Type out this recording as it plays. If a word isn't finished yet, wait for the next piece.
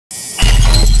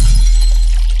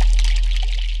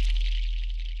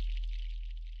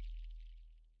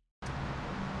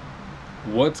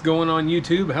What's going on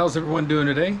YouTube? How's everyone doing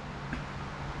today?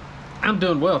 I'm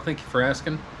doing well, thank you for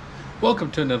asking.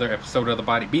 Welcome to another episode of the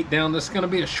Body Beatdown. This is going to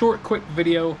be a short, quick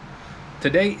video.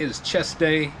 Today is chest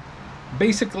day.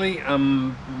 Basically,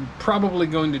 I'm probably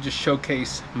going to just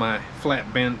showcase my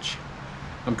flat bench.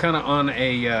 I'm kind of on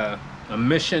a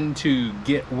mission to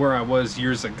get where I was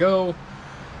years ago.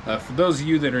 For those of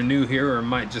you that are new here or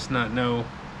might just not know,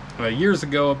 years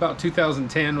ago, about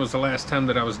 2010 was the last time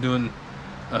that I was doing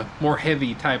more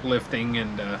heavy type lifting,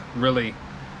 and really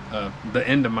the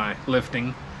end of my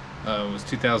lifting was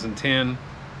 2010.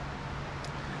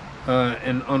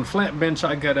 And on flat bench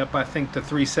I got up, I think, to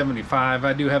 375.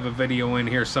 I do have a video in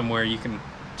here somewhere, you can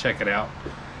check it out,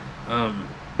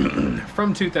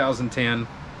 from 2010.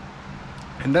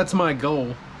 And that's my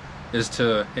goal, is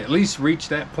to at least reach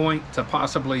that point, to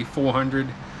possibly 400.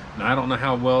 And I don't know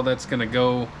how well that's going to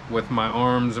go with my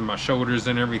arms and my shoulders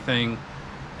and everything,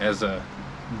 as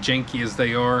janky as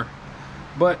they are,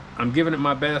 but I'm giving it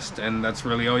my best, and that's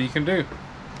really all you can do.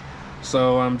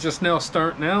 So I'm just now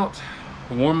starting out,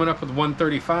 warming up with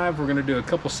 135. We're going to do a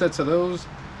couple sets of those.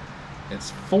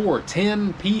 It's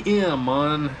 4:10 p.m.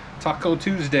 on Taco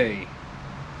Tuesday,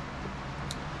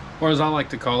 or as I like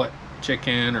to call it,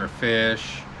 chicken or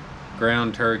fish,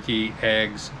 ground turkey,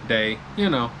 eggs day. You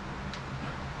know,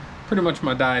 pretty much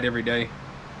my diet every day.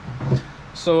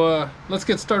 So let's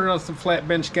get started on some flat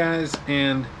bench, guys,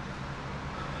 and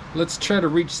let's try to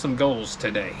reach some goals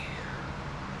today.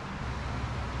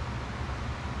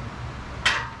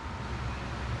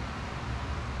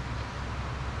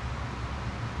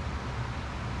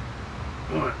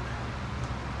 One,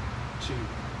 two,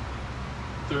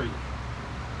 three,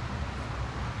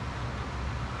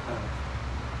 5,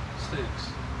 6,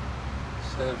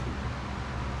 7,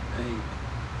 8, 9,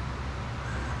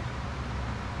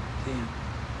 10,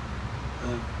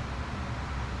 11,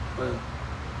 12,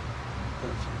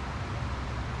 13,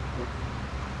 14,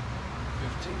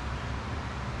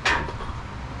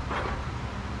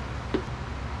 15.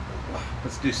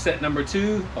 Let's do set number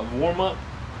 2 of warm-up,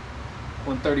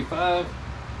 135.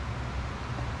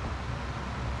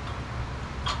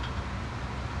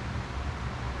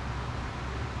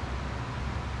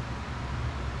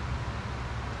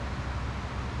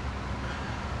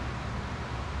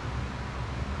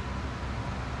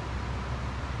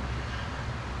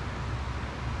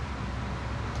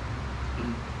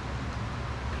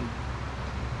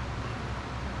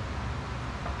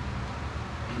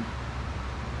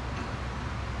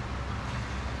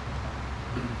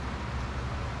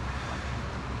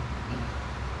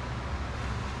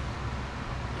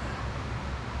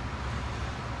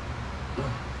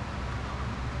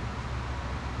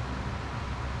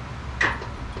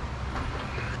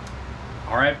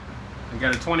 All right, I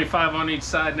got a 25 on each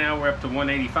side now. We're up to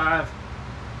 185.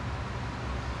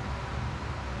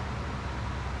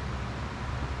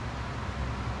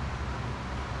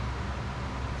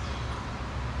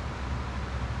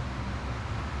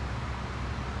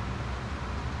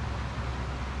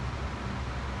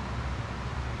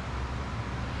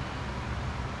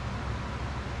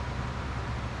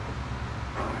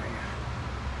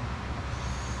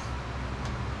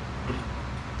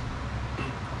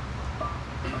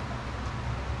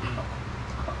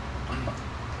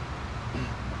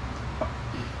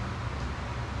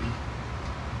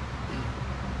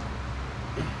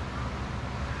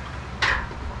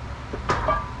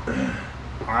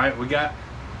 All right, we got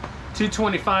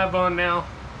 225 on now.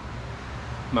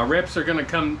 My reps are gonna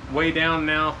come way down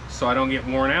now so I don't get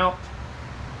worn out.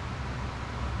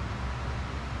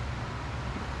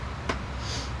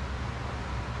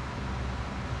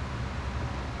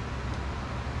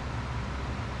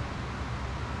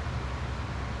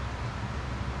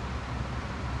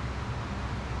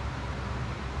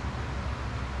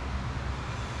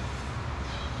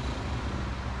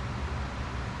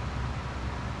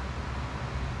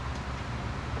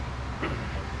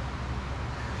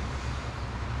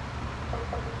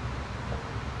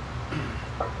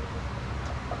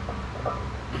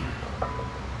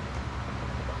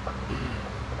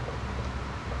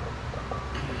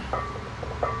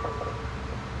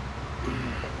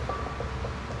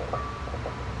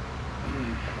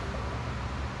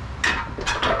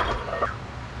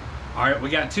 All right, we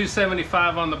got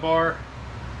 275 on the bar,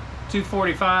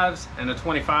 245s, and a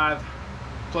 25,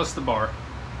 plus the bar.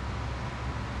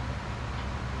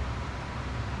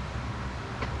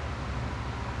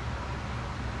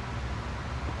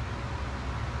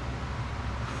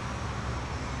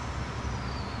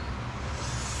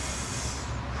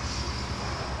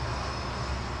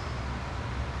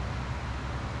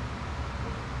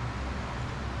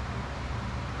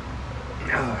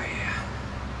 Oh yeah.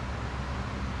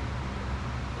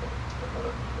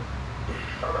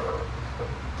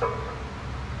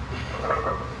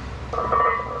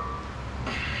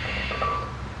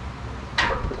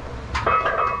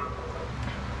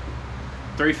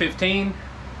 315,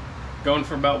 going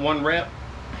for about 1 rep.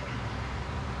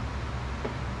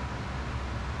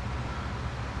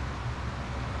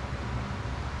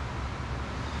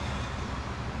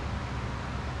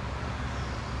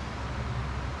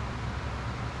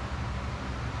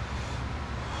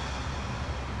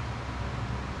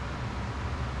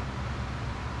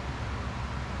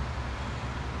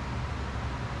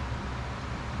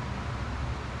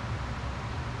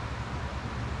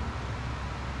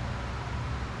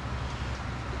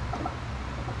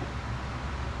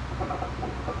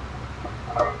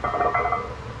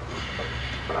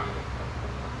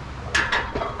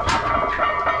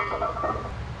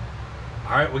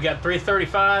 All right, we got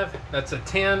 335. That's a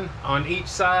 10 on each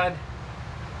side.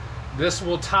 This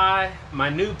will tie my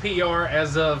new PR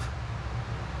as of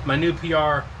my new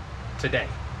PR today.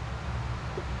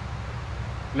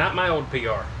 Not my old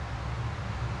PR.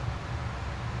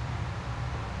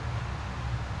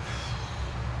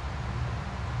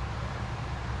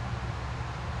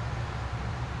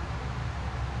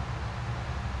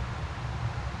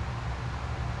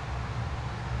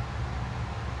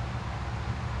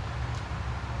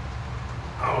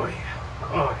 Oh yeah,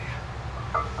 oh yeah.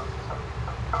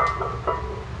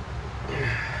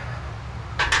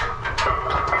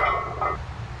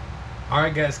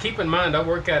 Alright guys, keep in mind I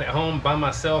work out at home by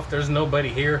myself. There's nobody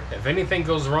here. If anything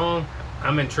goes wrong,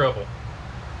 I'm in trouble.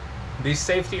 These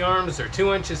safety arms are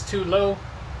 2 inches too low,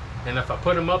 and if I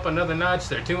put them up another notch,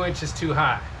 they're 2 inches too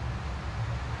high.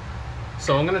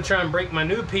 So I'm going to try and break my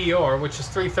new PR, which is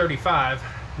 335,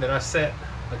 that I set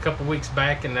a couple weeks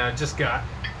back and I just got.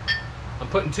 I'm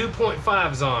putting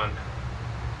 2.5s on.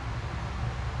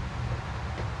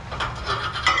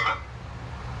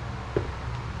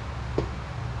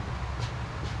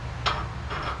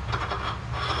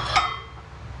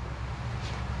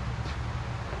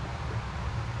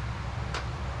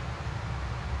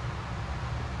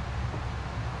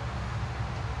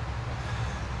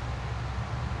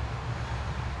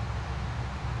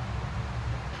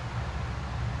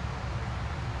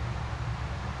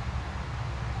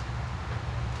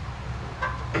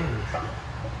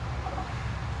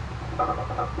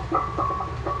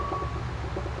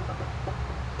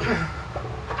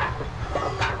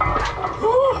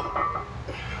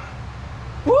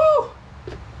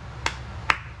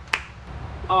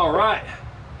 All right,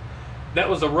 that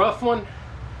was a rough one.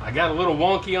 I got a little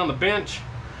wonky on the bench,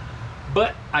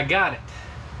 but I got it.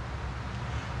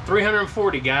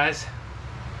 340, guys.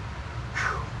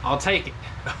 Whew, I'll take it.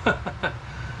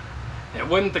 It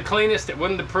wasn't the cleanest, it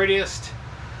wasn't the prettiest,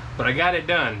 but I got it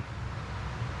done.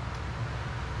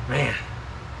 Man,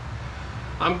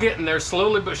 I'm getting there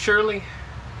slowly but surely,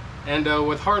 and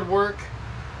with hard work,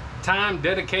 time,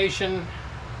 dedication,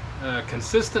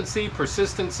 consistency,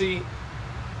 persistency,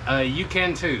 you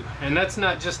can too. And that's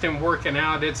not just in working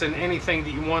out, it's in anything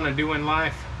that you want to do in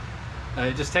life.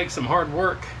 It just takes some hard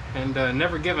work and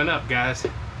never giving up, guys.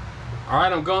 All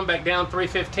right, I'm going back down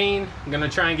 315. I'm gonna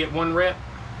try and get 1 rep.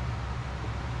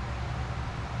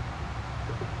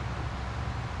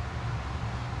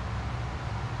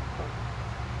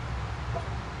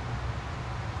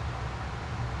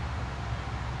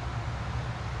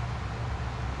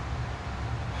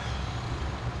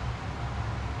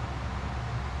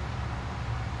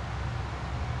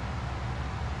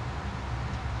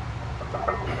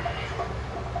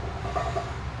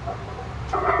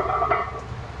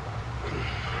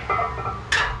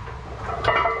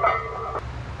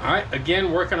 All right,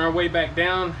 again, working our way back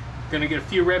down. Gonna get a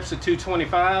few reps at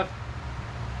 225.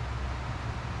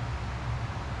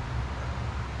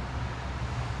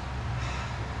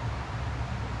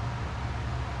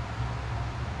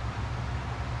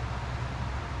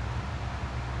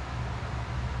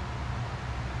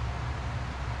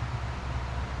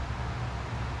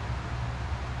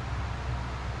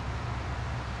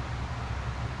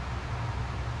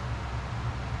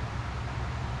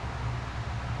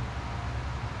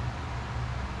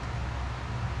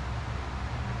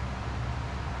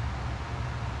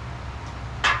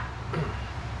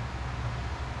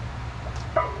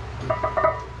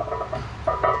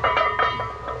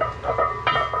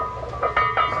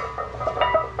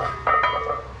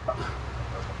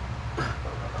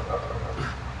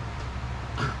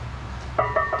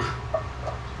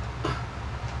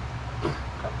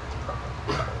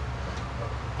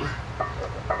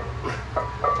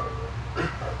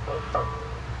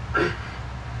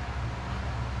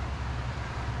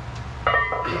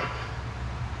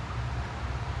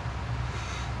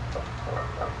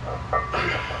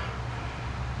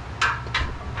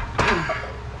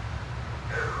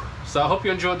 So I hope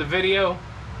you enjoyed the video.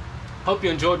 Hope you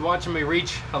enjoyed watching me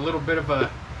reach a little bit of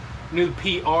a new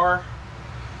PR.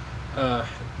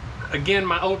 Again,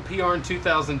 my old PR in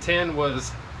 2010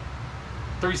 was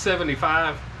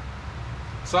 375.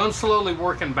 So I'm slowly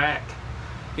working back.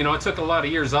 You know, I took a lot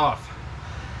of years off.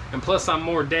 And plus I'm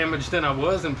more damaged than I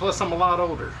was, and plus I'm a lot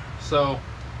older. So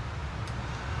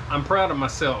I'm proud of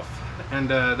myself. And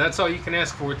that's all you can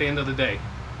ask for at the end of the day.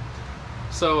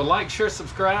 So like, share,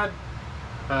 subscribe,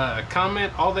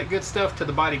 comment, all that good stuff to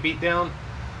the Body Beatdown.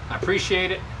 I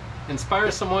appreciate it.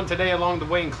 Inspire someone today along the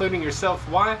way, including yourself.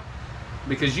 Why?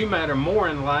 Because you matter more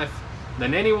in life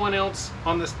than anyone else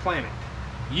on this planet.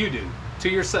 You do, to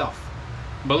yourself.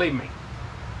 Believe me.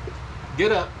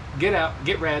 Get up, get out,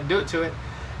 get rad, do it to it.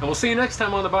 And we'll see you next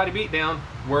time on the Body Beatdown,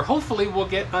 where hopefully we'll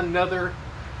get another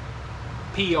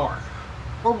PR.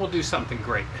 Or we'll do something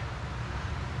great.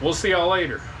 We'll see y'all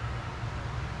later.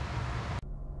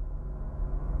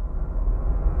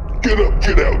 Get up,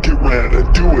 get out, get rad,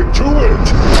 and do it to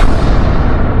it!